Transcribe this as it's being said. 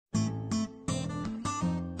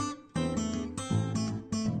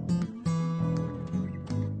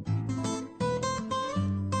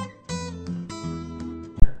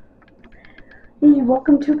Hey,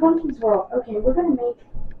 welcome to Pumpkin's World. Okay, we're gonna make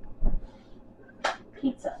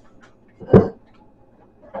pizza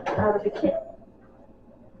out of the kit.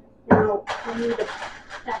 Now, we need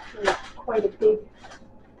actually quite a big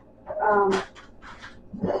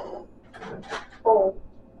bowl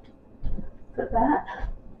for that.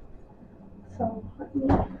 So, let me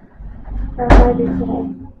grab my big bowl.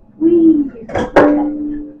 Okay.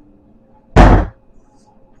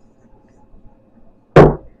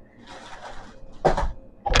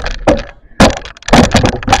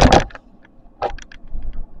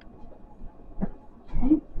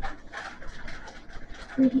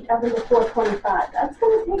 Preheat oven to 425. That's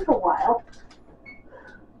going to take a while.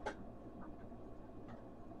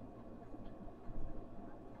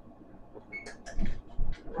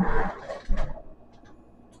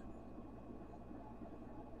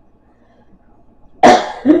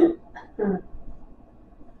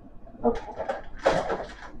 Okay.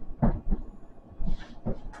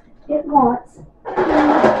 It wants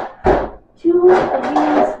two of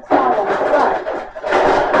these small ones, but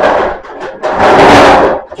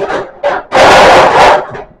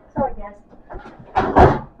sorry guys,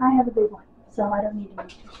 I have a big one, so I don't need to make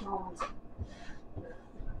two small ones.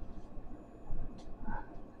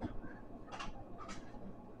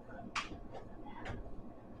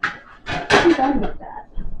 I'm done with that.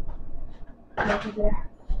 Over there.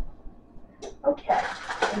 Okay,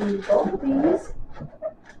 we need both of these.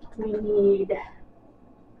 We need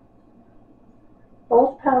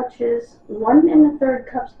both pouches, 1 1/3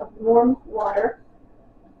 cups of warm water.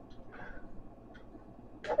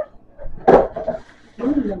 We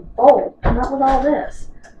need a bowl, not with all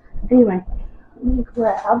this. Anyway, let me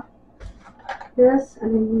grab this,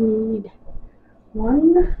 and then we need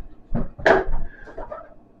 1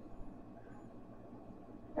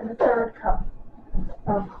 1/3 cup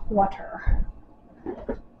of water.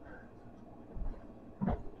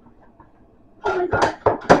 Oh my god.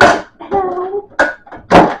 Help.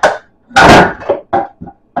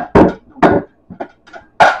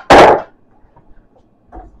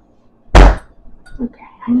 Okay,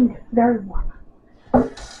 I need it very warm.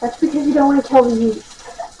 That's because you don't want to kill the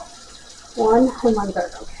yeast. 1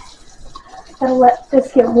 1/3, okay. Gotta let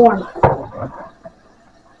this get warm.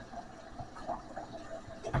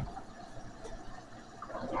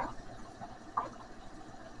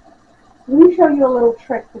 Let me show you a little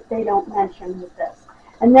trick that they don't mention with this,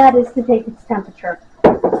 and that is to take its temperature,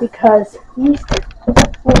 because yeast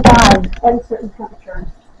will die at a certain temperature.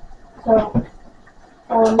 So,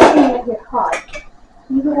 letting it get hot.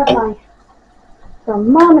 You have my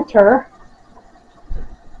thermometer.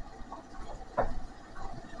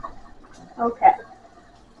 Okay.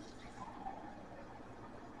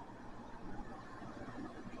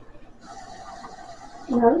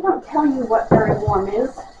 Now, they don't tell you what very warm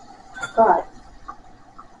is, but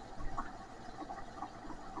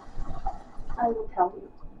I will tell you.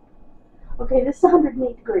 Okay, this is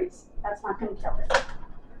 108 degrees. That's not going to kill it.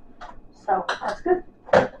 So, that's good.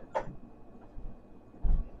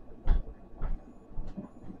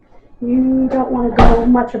 You don't want to go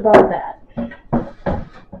much above that. Here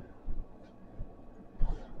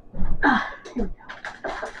we go.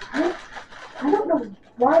 I don't know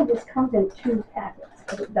why this comes in 2 packets,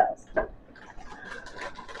 but it does.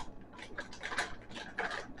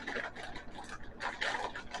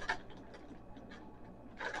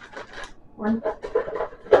 One.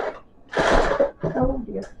 Oh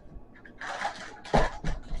dear.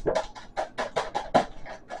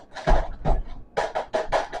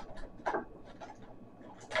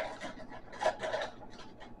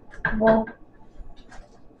 Well,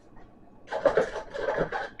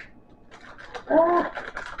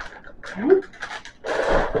 okay.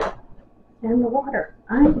 And the water.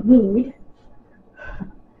 I need,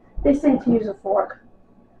 they say to use a fork.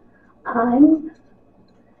 I'm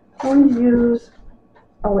going to use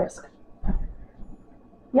a whisk.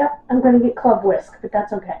 Yep, I'm going to get club whisk, but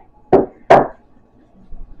that's okay.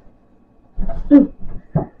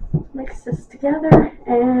 Mix this together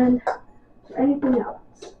and anything else.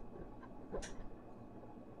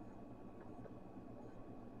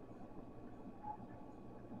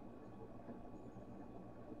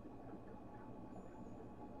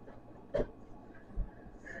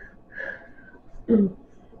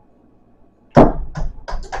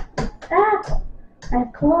 I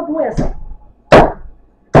have club whisk.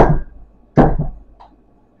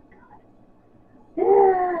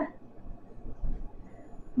 Yeah.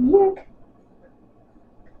 Yuck.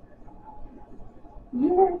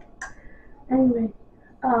 Yuck. Anyway,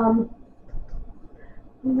 I'm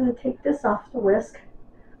going to take this off the whisk,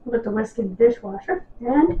 put the whisk in the dishwasher,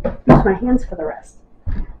 and use my hands for the rest.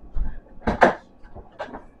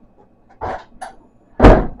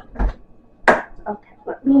 Okay,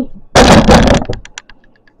 let me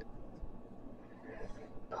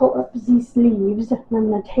pull up these sleeves. I'm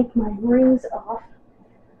going to take my rings off.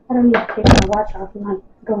 I don't need to take my watch off. I'm not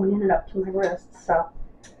going in it up to my wrists, so.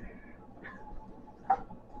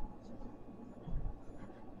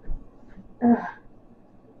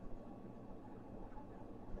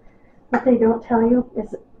 What they don't tell you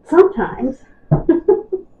is that sometimes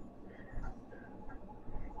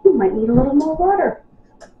you might need a little more water.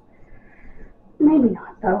 Maybe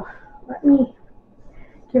not, though. Let me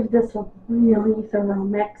give this a really thorough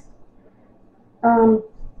mix.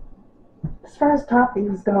 As far as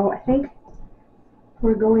toppings go, I think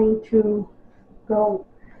we're going to go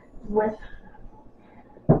with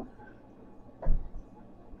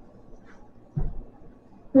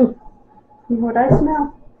you know what I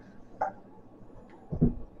smell?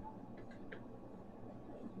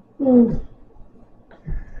 You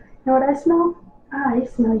know what I smell? I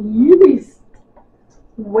smell yeast.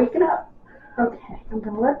 Waking up. Okay, I'm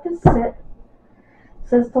going to let this sit. It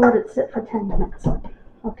says to let it sit for 10 minutes.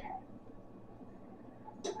 Okay.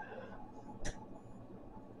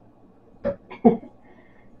 I'm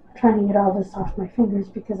trying to get all this off my fingers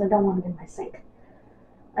because I don't want it in my sink.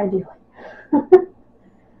 Ideally.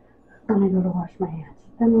 When I go to wash my hands.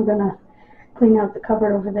 Then we're going to clean out the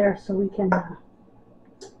cupboard over there so we can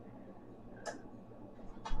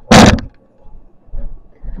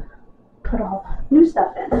put all new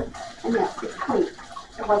stuff in. And yes, it's clean.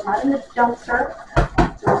 It was not in the dumpster.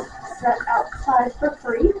 It was set outside for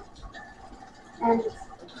free. And it's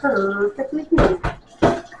perfectly clean.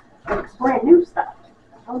 It's brand new stuff.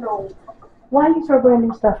 I don't know why you throw brand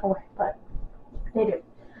new stuff away, but they do.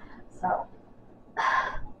 So,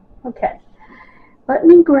 okay. Let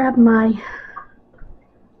me grab my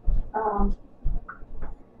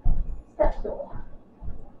step stool.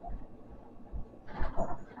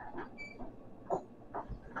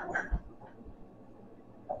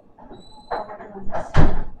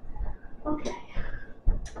 Okay.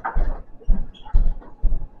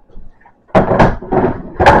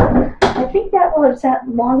 I think that will have sat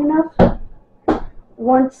long enough.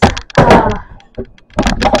 Once,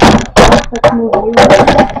 let's move you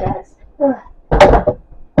guys.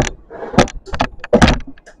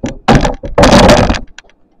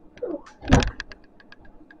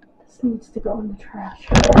 This needs to go in the trash.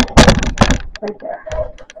 Right there.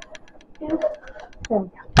 Yeah. There we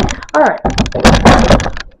go. Alright.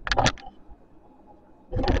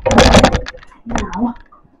 Now,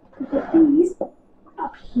 get these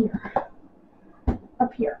up here.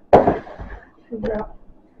 Up here. Figure out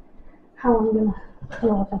how I'm going to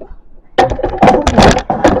deal with them. Okay.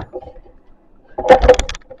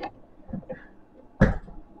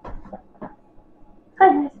 Hi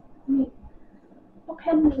guys. Let me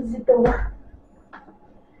open the door.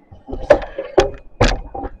 Oops.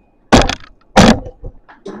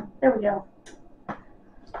 There we go.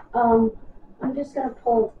 I'm just going to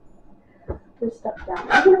pull this stuff down.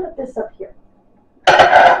 I'm going to put this up here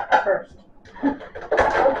first.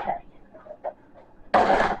 Okay.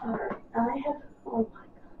 Alright, I have, oh my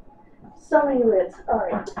god, so many lids.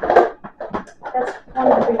 Alright, that's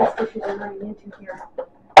one of the biggest issues I'm running into here,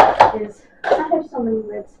 is I have so many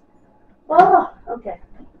lids. Oh, okay.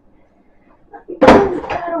 Let me put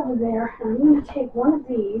that over there, and I'm going to take one of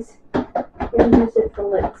these and use it for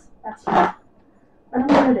lids. That's what I'm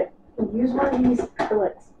going to do. Use one of these for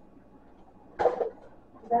lids.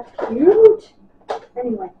 That's cute.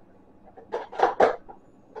 Anyway.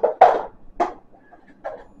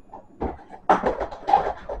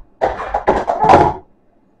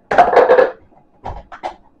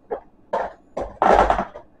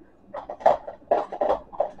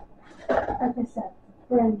 Like I said,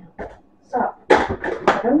 brand new. So,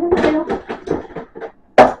 what I'm going to do,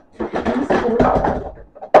 these two,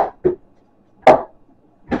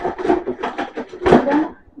 I'm going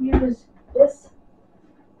to use this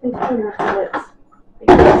container for lids,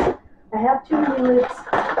 because I have too many lids,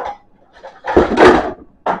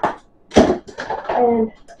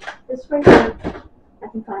 and this right here, I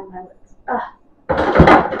can find my lids.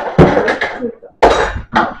 Here we go.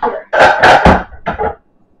 Here.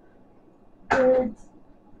 Lids. Lids.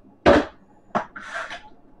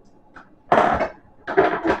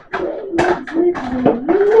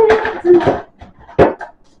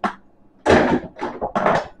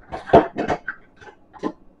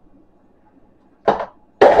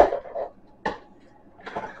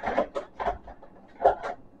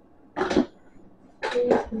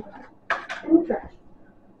 In the trash.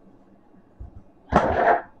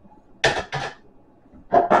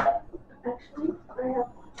 Actually, I have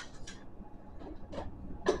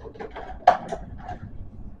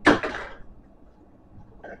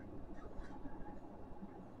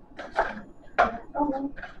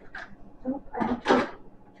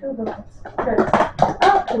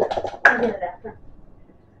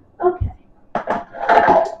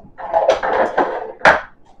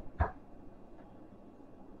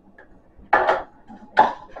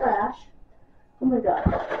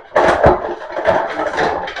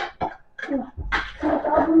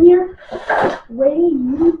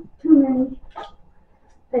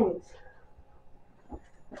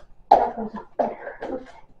goes up there. Okay,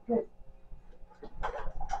 good.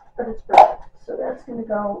 But it's perfect. So that's going to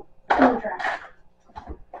go in the trash.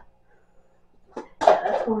 Yeah,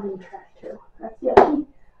 that's going in the trash too. That's yucky.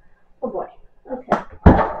 Oh boy. Okay.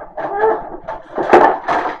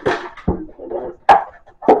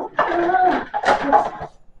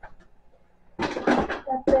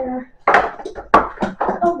 That there.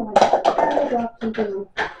 Oh my god. And I dropped something.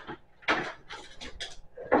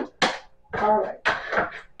 Alright.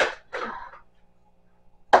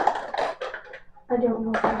 I don't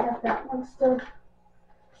know if I have that one still.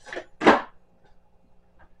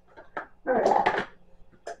 Alright.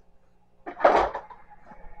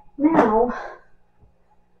 Now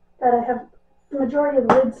that I have the majority of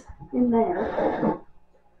the lids in there,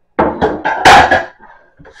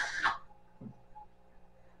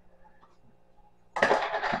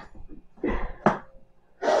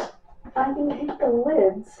 I can take the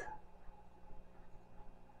lids.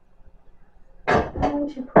 I'm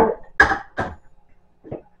going to put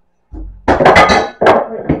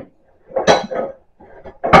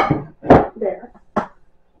there. I'm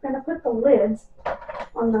going to put the lids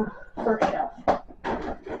on the first shelf.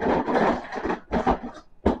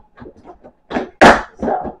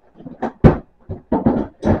 So,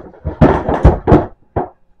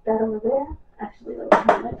 that over there. Actually, let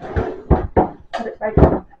me move it. Put it right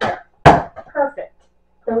there. Perfect.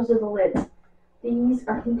 Those are the lids. These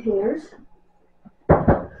are containers.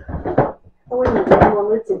 Oh, wait a minute, there are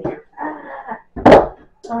more lids in here.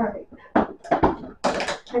 Alright.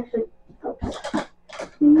 Actually, oops.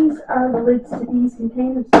 These are the lids to these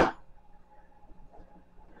containers.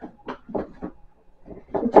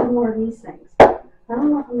 And two more of these things. I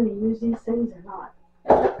don't know if I'm going to use these things or not.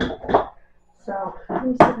 So, let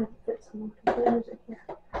me see if I can fit some more containers in here.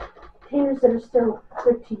 Containers that are still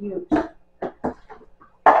good to use.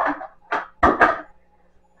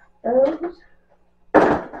 Those.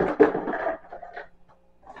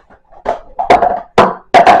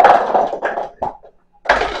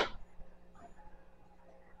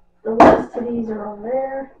 The lids to these are over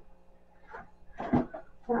there.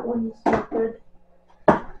 That one's not good.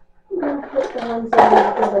 I'm going to put the ones that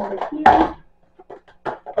are good over here.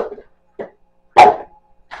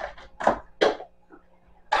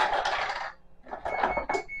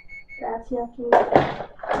 That's yucky.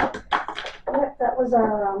 Yep, that was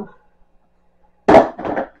our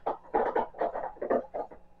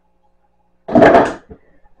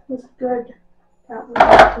was good. That was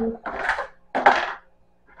yucky.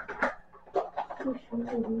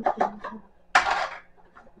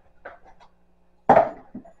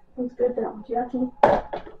 That's good, that one's yucky.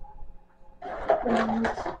 And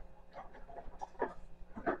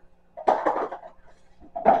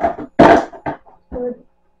good.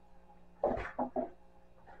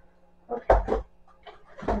 Okay.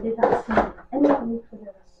 I did not see anything for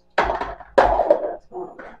this. That's going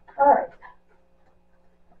on there. Alright.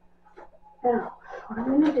 Now, what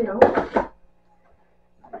I'm going to do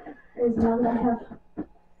is now that I have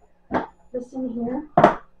this in here,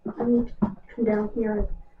 I need to come down here and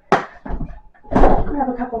have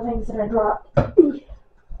a couple things that I dropped. Perfect.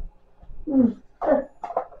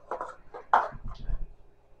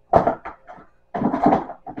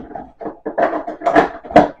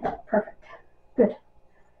 Good.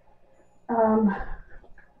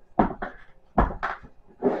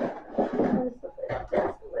 There's the lid.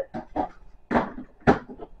 There's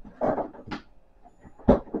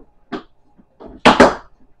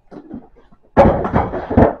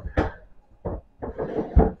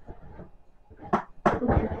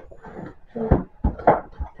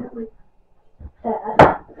the lid.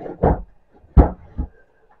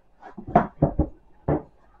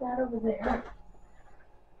 That over there.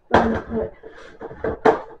 I'm going to put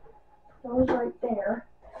those right there,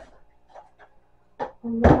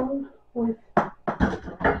 along with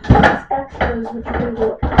these extras, which are going to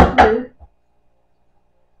go up here.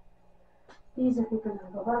 These I think are going to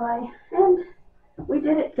go by, and we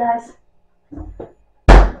did it, guys.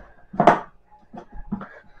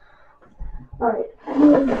 Alright, I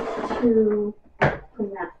need to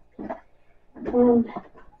clean that. And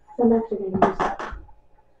I'm actually going to use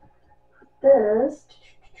this.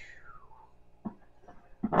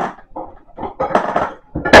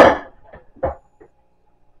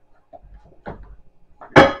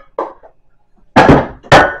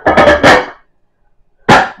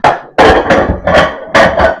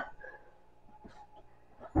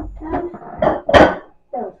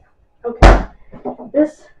 Okay,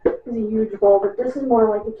 this is a huge bowl, but this is more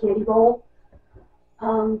like a candy bowl.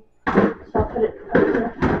 So I'll put it up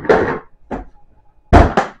here.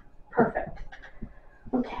 Perfect.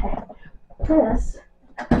 Okay, this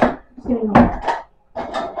is getting away.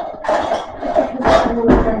 Because I want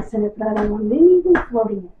to rice in it, but I don't want anything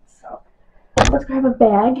floating in it. So let's grab a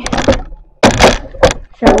bag,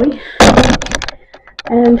 shall we?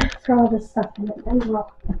 And throw all this stuff in it, and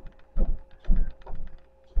we'll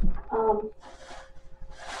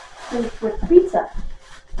finish with pizza.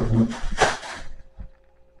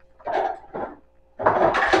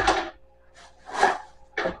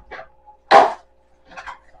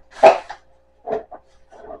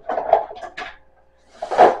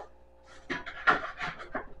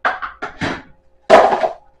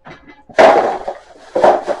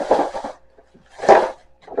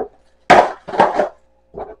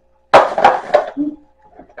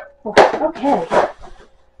 Okay,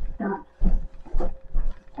 done.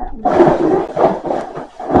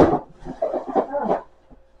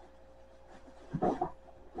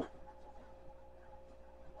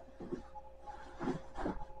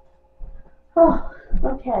 Oh,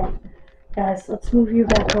 okay, guys, let's move you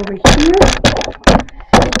back over here.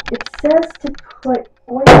 It says to put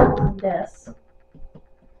oil on this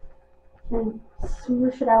and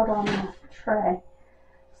smoosh it out on the tray.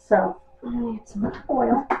 So I'm gonna need some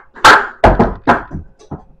oil.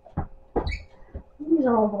 Use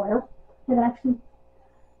olive oil. It actually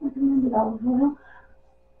recommended olive oil.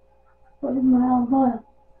 What is my olive oil?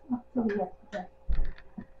 Oh, so yeah, okay.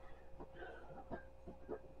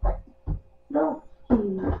 No.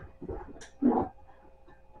 No.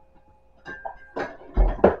 Ow!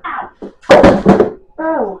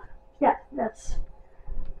 Oh, yeah, that's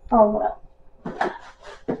olive oil. Okay.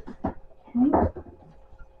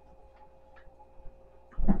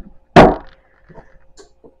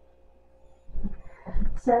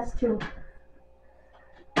 It says to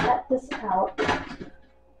cut this out.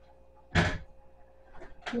 I'm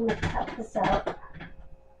going to cut this out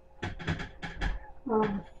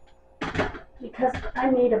because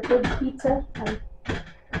I made a big pizza.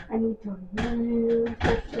 I need to really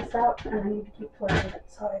push this out, and I need to keep putting it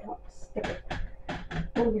so I don't stick it.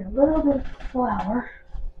 Maybe a little bit of flour.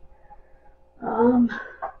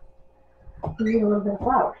 We need a little bit of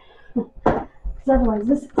flour because otherwise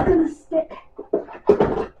this is going to stick.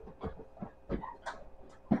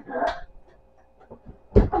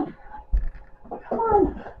 Come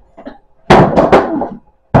on.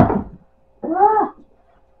 Ah.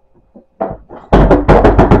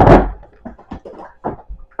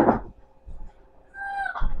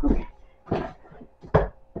 Okay.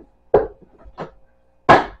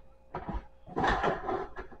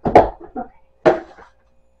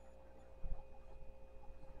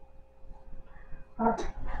 All right.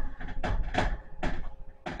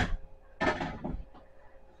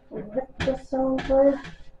 Flip this over.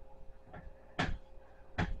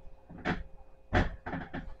 I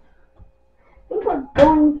think we're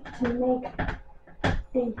going to make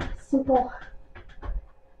a simple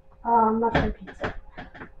mushroom pizza.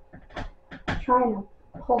 I'm trying to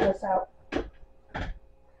pull this out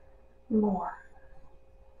more.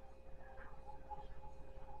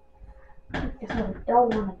 Because what I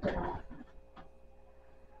don't want to do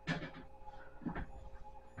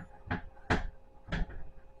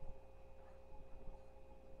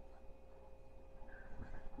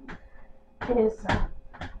is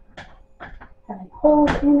having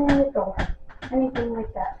holes in it or anything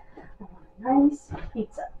like that. I want a nice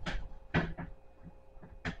pizza.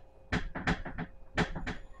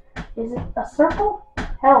 Is it a circle?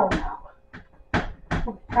 Hell no.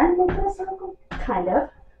 I'm trying to make it a circle? Kind of.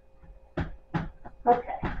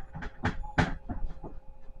 Okay.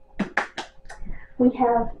 We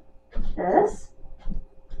have this.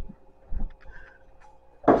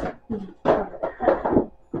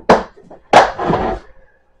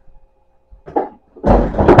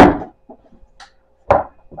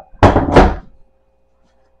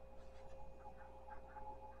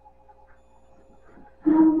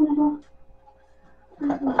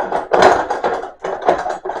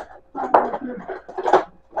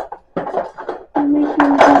 I'm making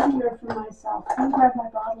it easier for myself. Let me grab my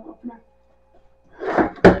bottle opener.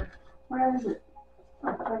 Where is it? Oh,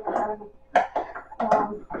 right in front of me.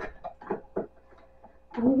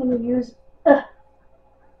 I'm going to use,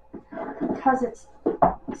 because it's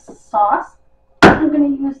sauce, I'm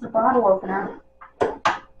going to use the bottle opener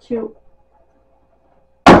to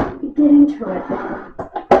get into it.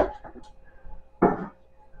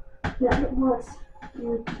 Yeah, it wants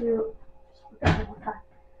you to, just one more time.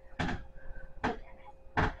 Okay.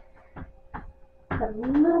 Got a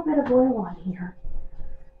little bit of oil on here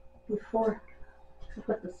before I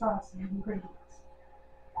put the sauce and ingredients.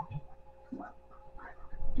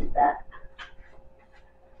 Do that.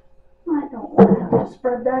 I don't want to have to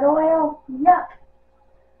spread that oil. Yuck.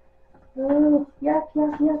 Oh, yuck,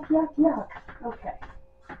 yuck, yuck, yuck, yuck. Okay.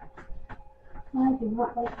 I do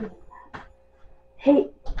not like doing that.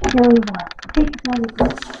 Hate hearing blood. Hate hearing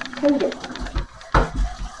blood. Hate it.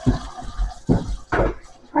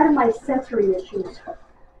 Part of my sensory issues.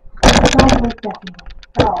 I don't like that feeling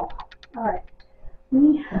at all. Alright.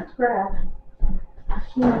 We grab a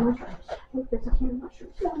can of mushrooms. I think there's a can of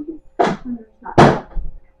mushrooms down here. No, there's not. I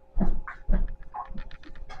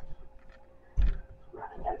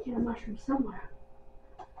got a can of mushrooms somewhere.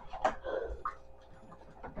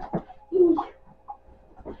 Eek.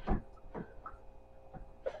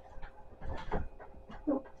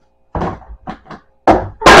 Oh.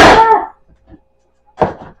 Ah!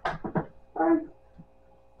 Sorry.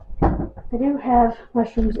 I do have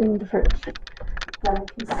mushrooms in the fridge that I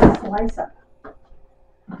can slice up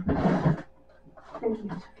and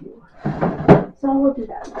use a few. So we'll do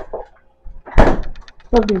that.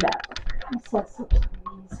 We'll do that. I'll slice up some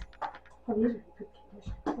of these. Oh, these are in good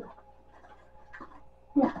condition.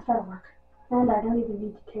 Yeah, that'll work. And I don't even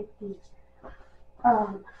need to take these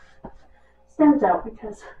stems out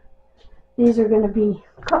because these are going to be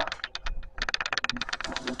cooked.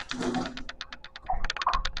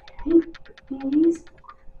 Okay, put these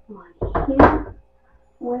on here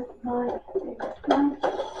with my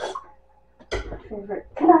favorite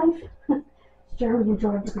knife. Jeremy and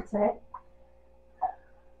George would say.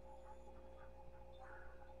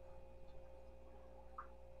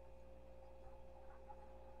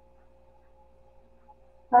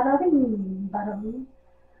 Bada-bing, bada-bing.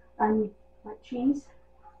 I need my cheese.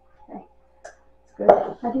 Okay, it's good.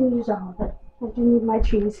 I didn't use all of it. I do need my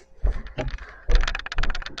cheese.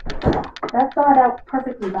 That thawed out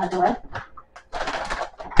perfectly, by the way.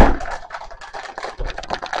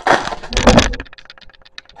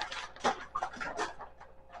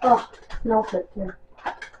 Oh, melted too.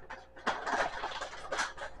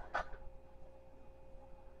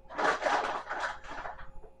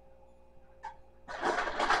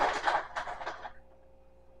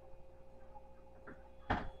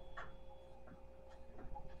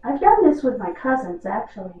 I've done this with my cousins,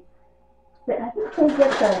 actually. I think they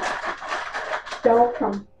get the dough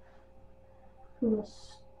from the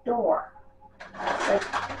store. Like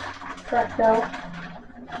fresh dough.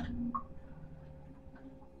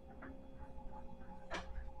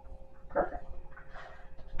 Perfect.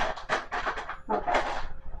 Okay.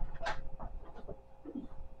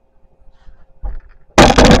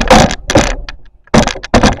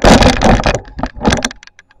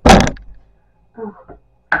 Oh.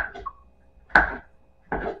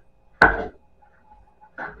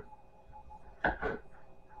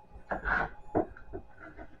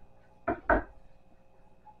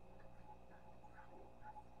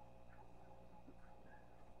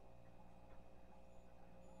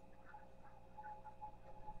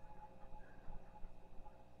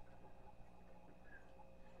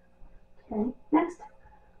 Okay, next.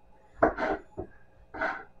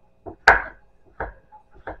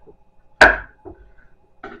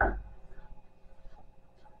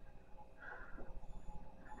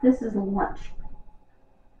 This is lunch.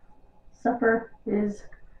 Supper is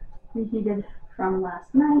reheated from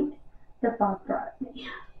last night that Bob brought me.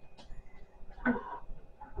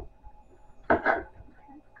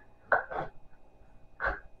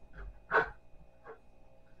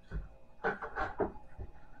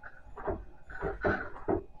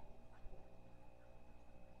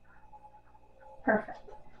 Perfect.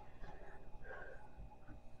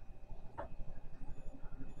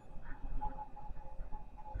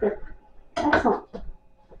 Good. Excellent.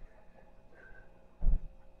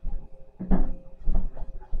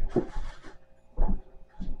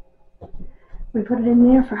 We put it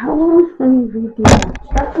in there for how long? Let me read the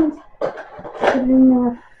instructions. Put it in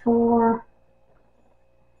there for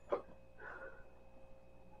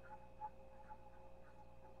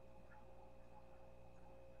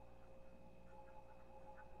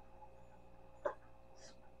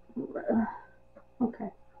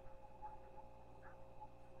okay,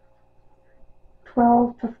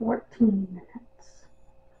 12 to 14 minutes.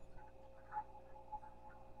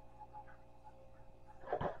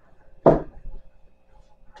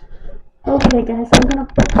 Okay, guys, I'm gonna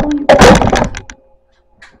pull you back.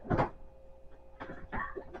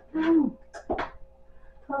 Oh,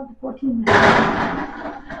 12 to 14 minutes.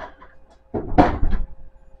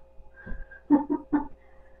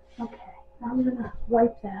 Okay, I'm gonna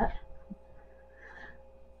wipe that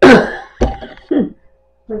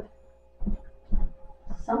with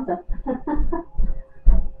something.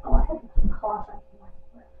 Oh, I have a cloth I can wipe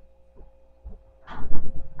with.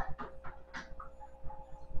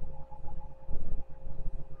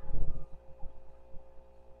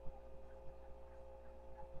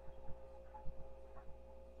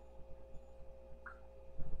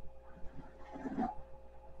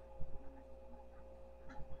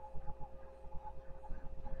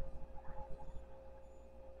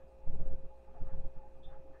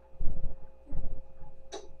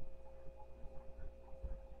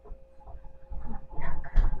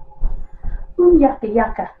 Yucca,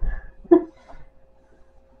 yucca.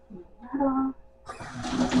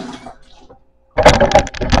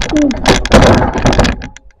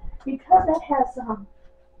 Because it has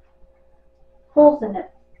holes in it,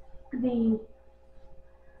 the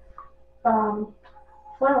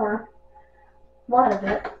flour, a lot of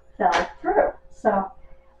it fell through. So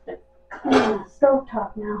clean the stove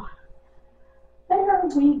top now. There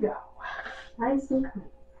we go. Nice and clean.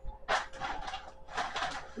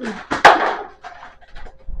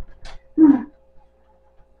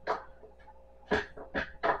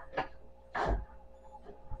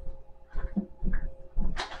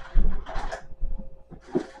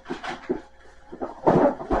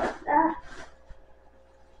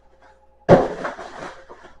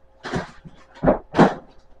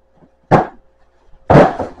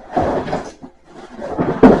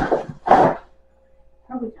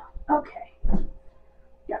 Okay.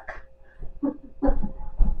 Yuck.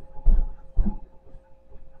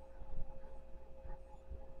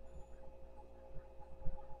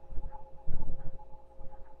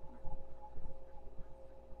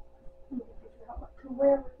 Figure out what to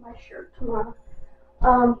wear with my shirt tomorrow.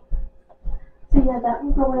 So yeah, that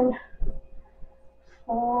will go in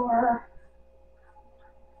for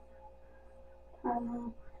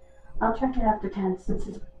I'll check it after 10 since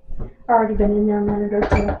it's already been in there a minute or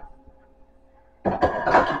two.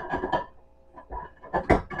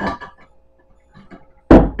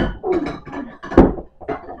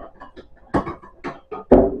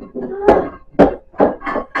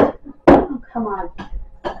 Oh, come on.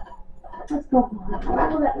 Let's go on.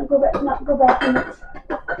 Not go back in it.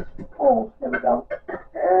 Oh, there we go.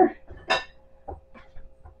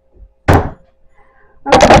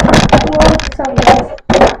 Sorry guys.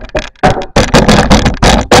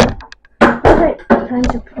 Alright, time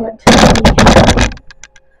to put the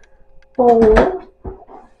bowl.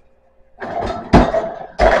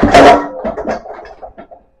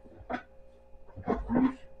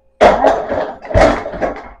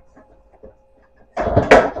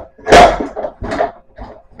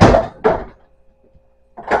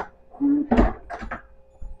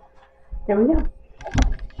 There we go.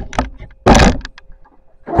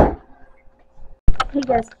 Hey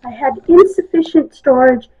guys, I had insufficient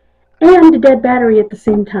storage and a dead battery at the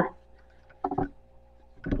same time,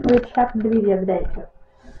 which happened to be the other day too.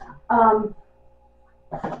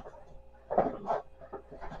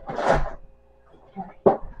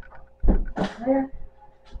 Okay.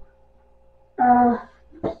 There.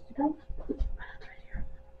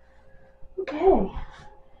 Okay.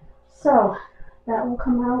 So that will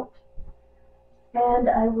come out, and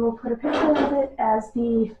I will put a picture of it as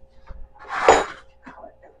the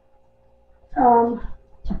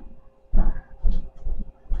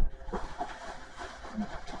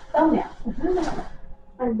thumbnail.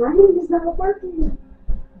 My brain is not working.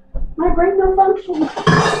 My brain malfunctions.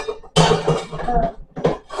 There.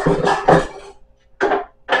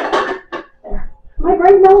 My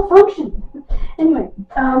brain malfunctioned. Anyway,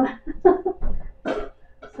 so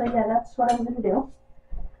yeah, that's what I'm gonna do.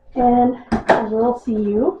 And I will see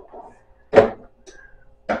you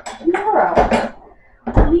tomorrow.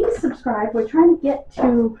 Please subscribe. We're trying to get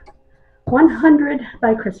to 100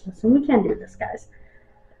 by Christmas, and we can do this, guys.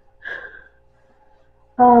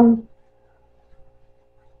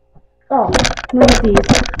 Oh, look at these,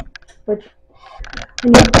 which I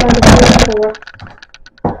need to find a place for.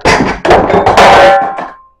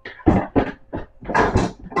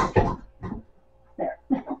 There.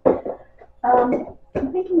 I'm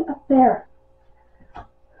thinking up there.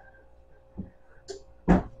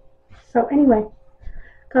 So anyway,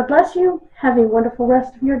 God bless you. Have a wonderful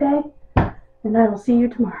rest of your day, and I will see you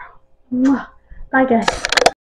tomorrow. Mwah. Bye, guys.